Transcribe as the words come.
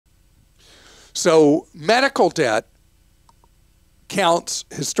So medical debt counts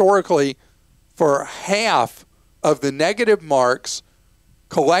historically for half of the negative marks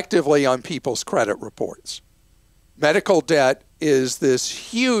collectively on people's credit reports. Medical debt is this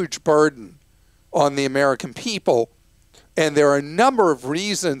huge burden on the American people, and there are a number of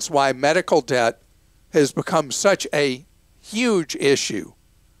reasons why medical debt has become such a huge issue.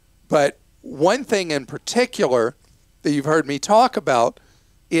 But one thing in particular that you've heard me talk about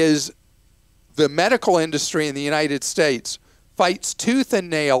is the medical industry in the United States fights tooth and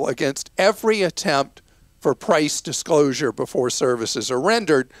nail against every attempt for price disclosure before services are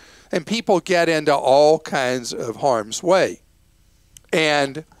rendered, and people get into all kinds of harm's way.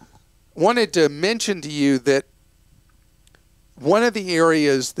 And wanted to mention to you that one of the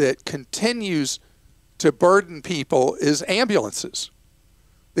areas that continues to burden people is ambulances.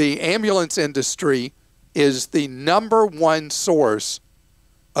 The ambulance industry is the #1 source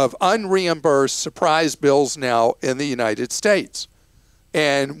of unreimbursed surprise bills now in the United States.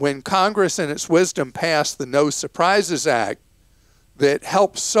 And when Congress in its wisdom passed the No Surprises Act that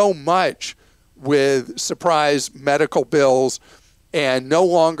helps so much with surprise medical bills and no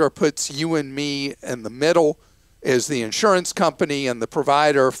longer puts you and me in the middle as the insurance company and the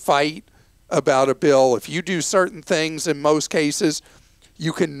provider fight about a bill. If you do certain things, in most cases,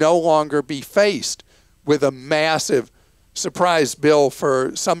 you can no longer be faced with a massive surprise bill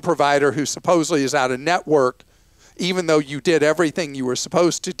for some provider who supposedly is out of network, even though you did everything you were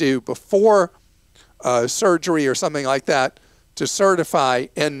supposed to do before surgery or something like that to certify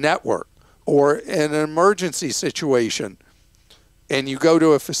in network, or in an emergency situation, and you go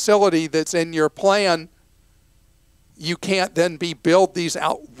to a facility that's in your plan, you can't then be billed these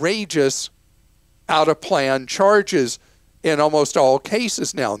outrageous out-of-plan charges in almost all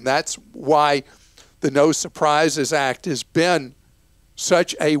cases now. And that's why the No Surprises Act has been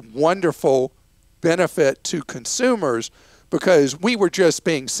such a wonderful benefit to consumers, because we were just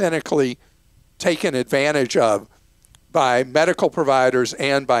being cynically taken advantage of by medical providers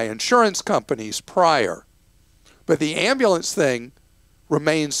and by insurance companies prior. But the ambulance thing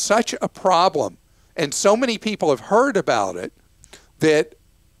remains such a problem, and so many people have heard about it, that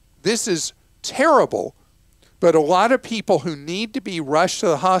this is terrible. But a lot of people who need to be rushed to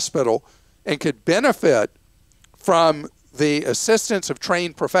the hospital and could benefit from the assistance of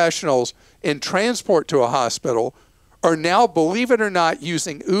trained professionals in transport to a hospital are now, believe it or not,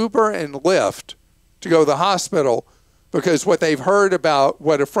 using Uber and Lyft to go to the hospital, because what they've heard about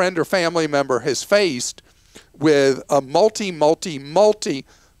what a friend or family member has faced with a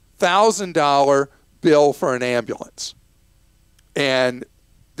multi-$1,000 bill for an ambulance. And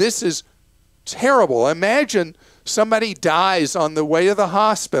this is terrible. Imagine somebody dies on the way to the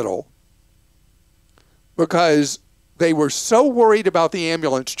hospital because they were so worried about the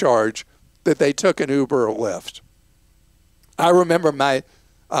ambulance charge that they took an Uber or Lyft. I remember my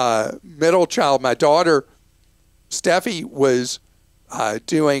middle child, my daughter, Steffi, was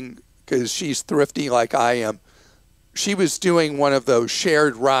doing, because she's thrifty like I am, she was doing one of those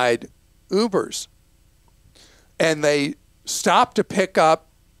shared ride Ubers. And they stopped to pick up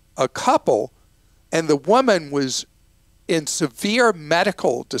a couple, and the woman was in severe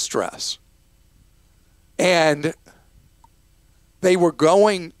medical distress. And they were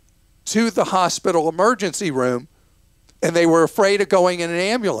going to the hospital emergency room, and they were afraid of going in an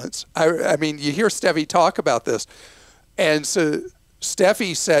ambulance. I mean, you hear Steffi talk about this. And so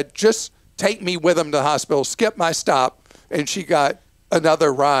Steffi said, just take me with them to the hospital, skip my stop. And she got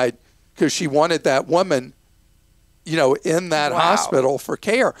another ride because she wanted that woman, you know, in that hospital for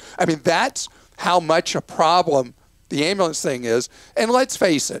care. I mean, that's how much a problem the ambulance thing is. And let's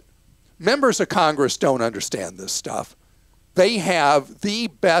face it, members of Congress don't understand this stuff. They have the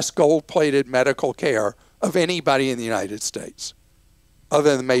best gold-plated medical care of anybody in the United States,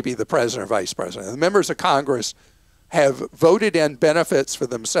 other than maybe the president or vice president. The members of Congress have voted in benefits for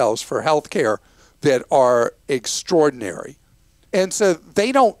themselves for health care that are extraordinary. And so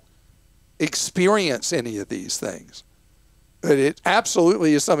they don't experience any of these things. But it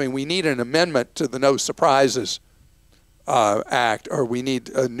absolutely is something we need an amendment to the No Surprises Act, or we need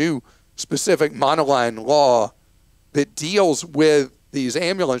a new specific monoline law that deals with these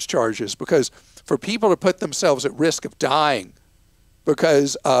ambulance charges, because for people to put themselves at risk of dying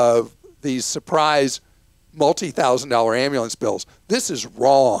because of these surprise multi-$1,000 ambulance bills, this is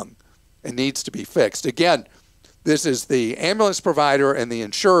wrong and needs to be fixed. Again, this is the ambulance provider and the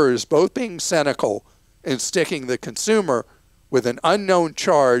insurers both being cynical and sticking the consumer with an unknown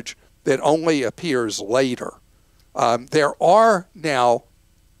charge that only appears later. There are now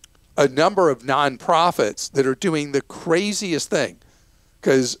a number of nonprofits that are doing the craziest thing,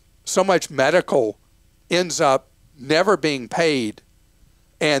 because so much medical ends up never being paid,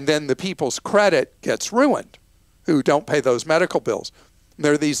 and then the people's credit gets ruined who don't pay those medical bills. And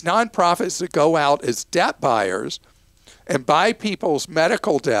there are these nonprofits that go out as debt buyers and buy people's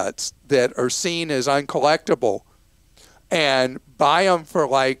medical debts that are seen as uncollectible and buy them for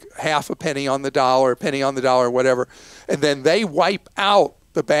like half a penny on the dollar, a penny on the dollar, whatever. And then they wipe out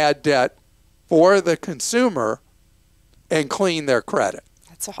the bad debt for the consumer and clean their credit.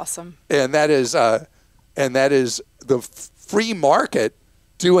 That's awesome. And that is the free market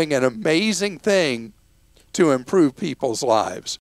doing an amazing thing to improve people's lives.